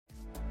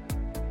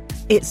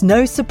It's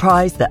no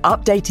surprise that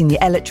updating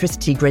the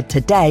electricity grid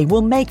today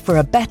will make for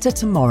a better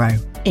tomorrow.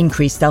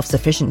 Increased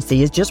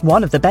self-sufficiency is just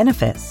one of the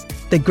benefits.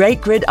 The Great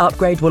Grid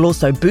Upgrade will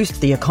also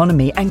boost the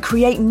economy and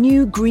create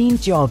new green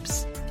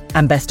jobs.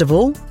 And best of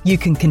all, you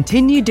can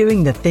continue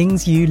doing the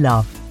things you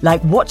love,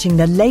 like watching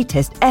the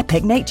latest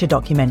epic nature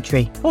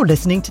documentary or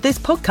listening to this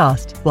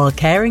podcast while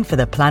caring for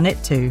the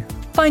planet too.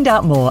 Find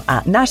out more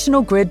at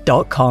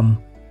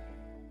nationalgrid.com.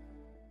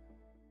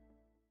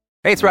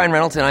 Hey, it's Ryan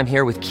Reynolds, and I'm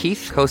here with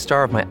Keith,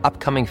 co-star of my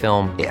upcoming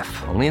film,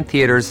 If, only in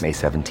theaters May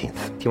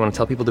 17th. Do you want to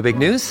tell people the big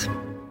news?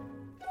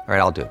 All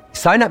right, I'll do it.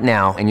 Sign up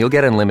now and you'll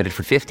get unlimited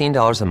for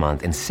 $15 a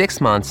month and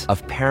 6 months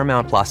of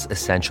Paramount Plus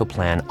Essential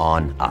Plan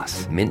on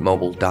us.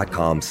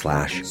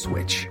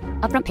 MintMobile.com/switch.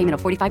 Upfront payment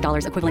of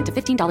 $45 equivalent to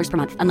 $15 per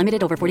month.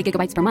 Unlimited over 40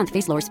 gigabytes per month.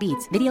 Face lower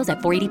speeds. Videos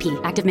at 480p.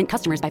 Active Mint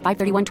customers by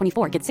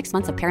 531.24 get 6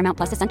 months of Paramount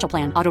Plus Essential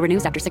Plan. Auto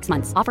renews after 6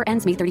 months. Offer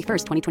ends May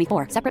 31st,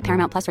 2024. Separate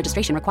Paramount Plus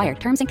registration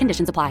required. Terms and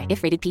conditions apply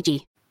if rated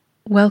PG.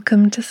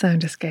 Welcome to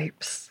Sound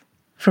Escapes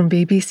from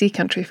BBC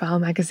Countryfile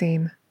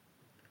magazine.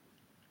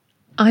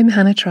 I'm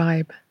Hannah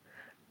Tribe,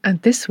 and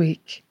this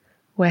week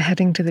we're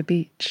heading to the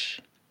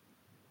beach.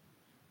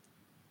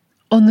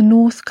 On the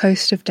north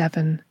coast of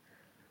Devon,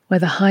 where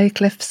the high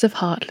cliffs of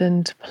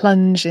Heartland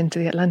plunge into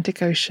the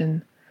Atlantic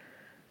Ocean,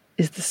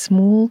 is the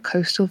small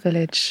coastal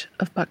village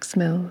of Bucks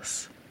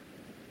Mills.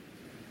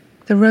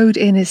 The road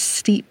in is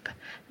steep,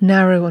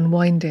 narrow and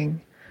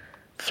winding,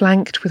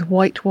 flanked with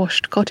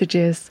whitewashed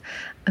cottages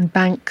and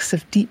banks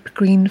of deep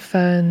green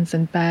ferns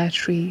and bare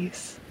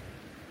trees.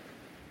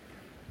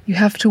 You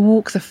have to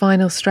walk the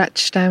final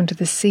stretch down to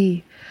the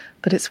sea,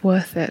 but it's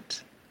worth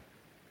it.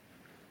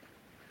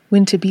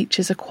 Winter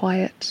beaches are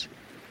quiet,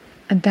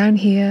 and down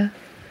here,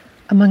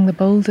 among the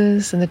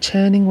boulders and the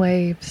churning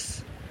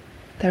waves,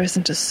 there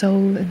isn't a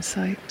soul in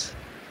sight.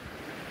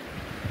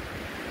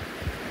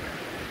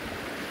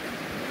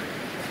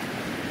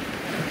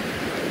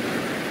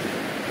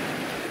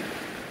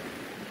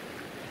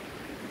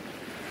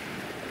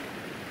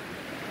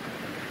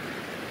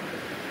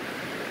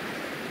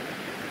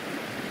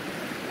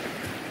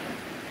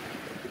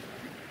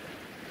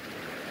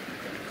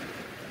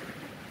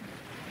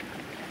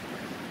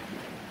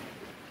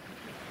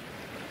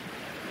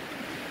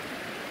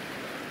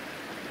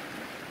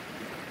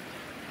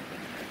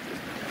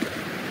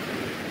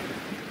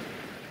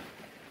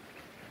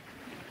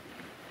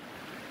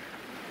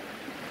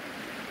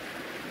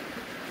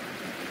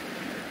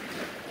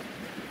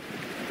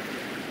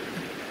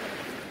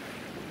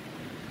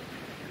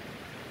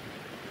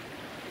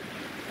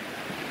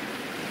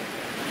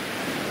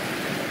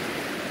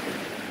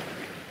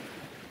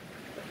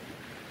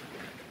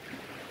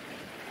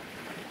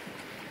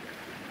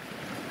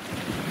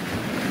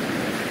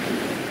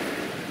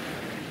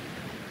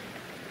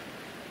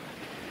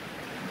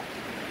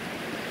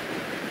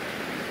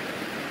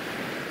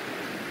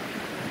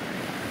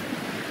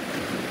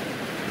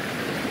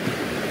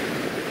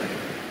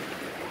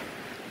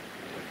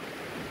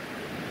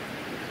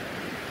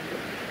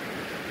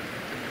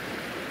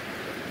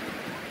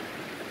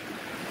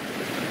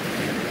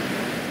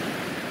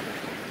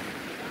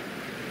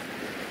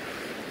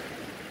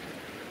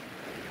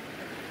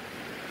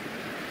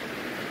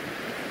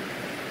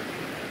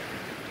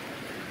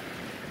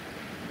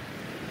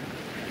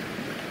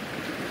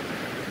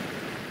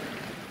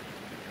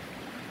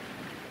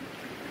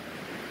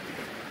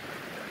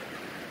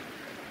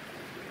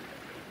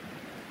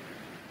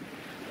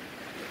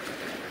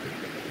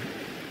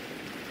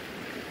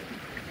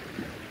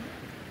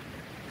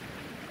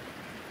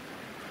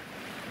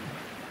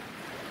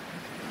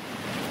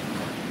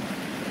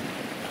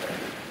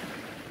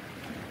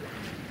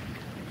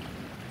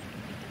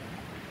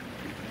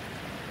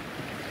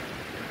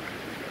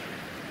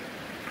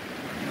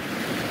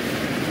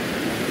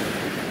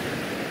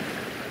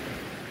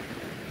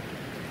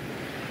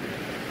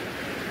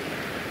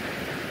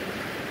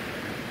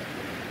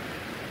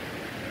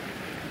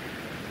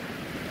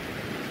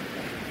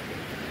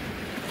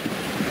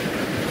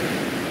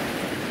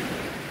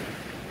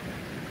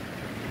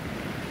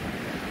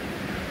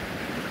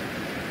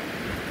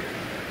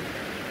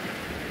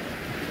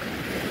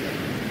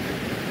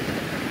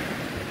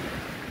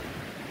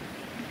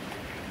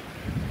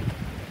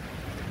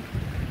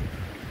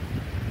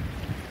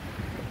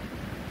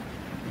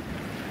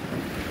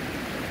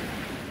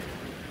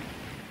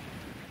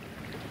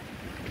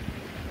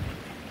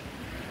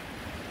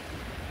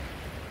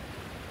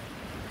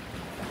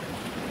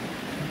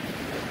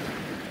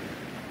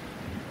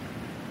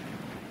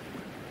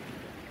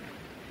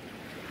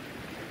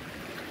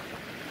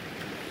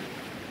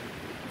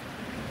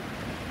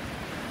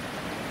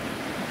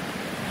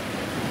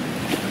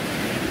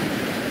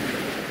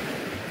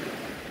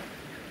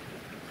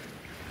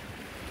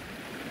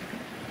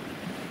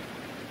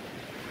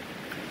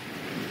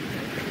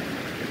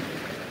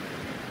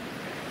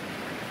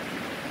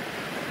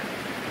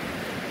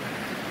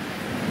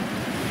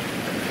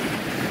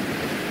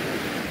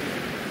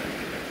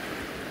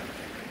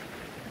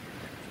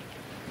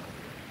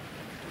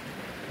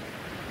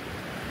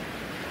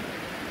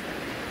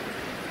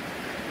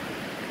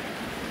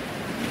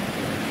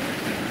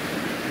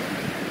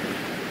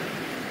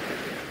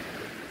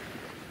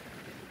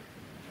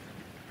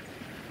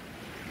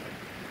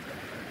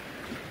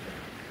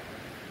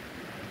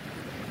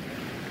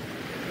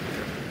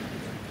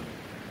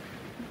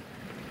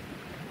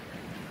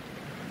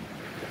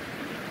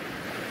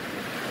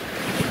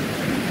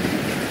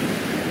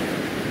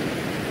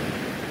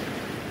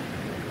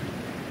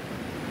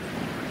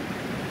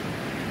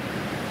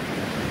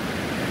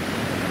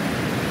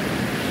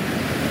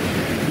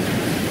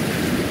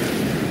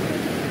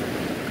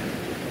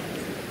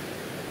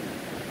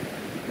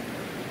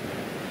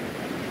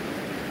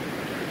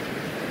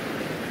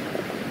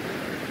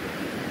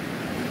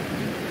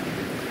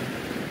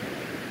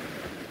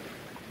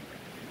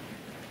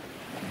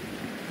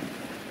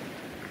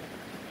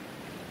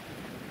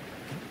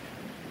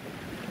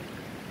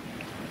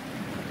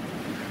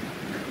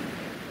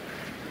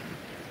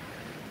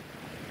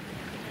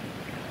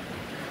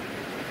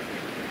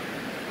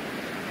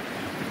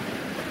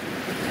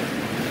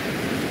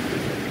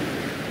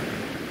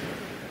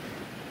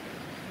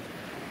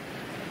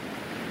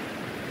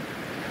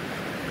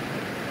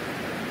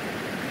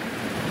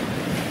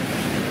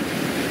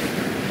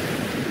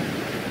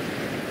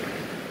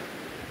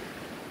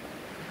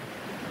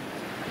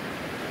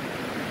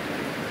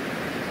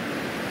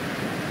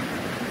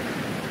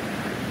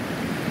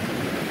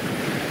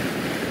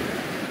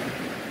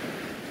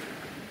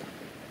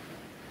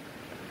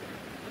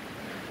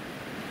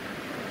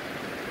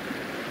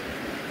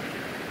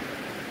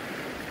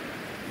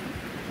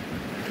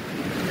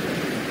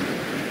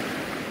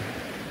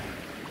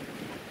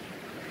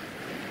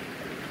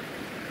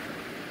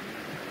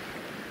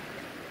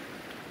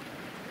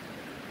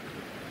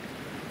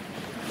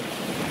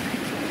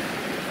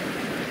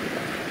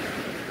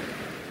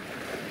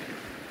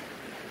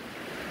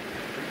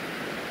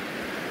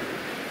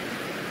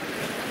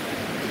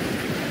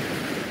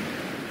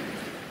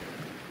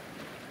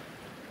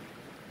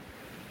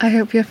 I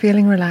hope you're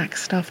feeling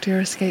relaxed after your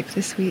escape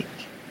this week.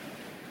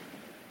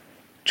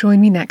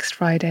 Join me next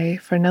Friday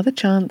for another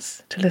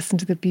chance to listen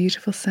to the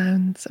beautiful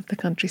sounds of the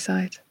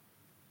countryside.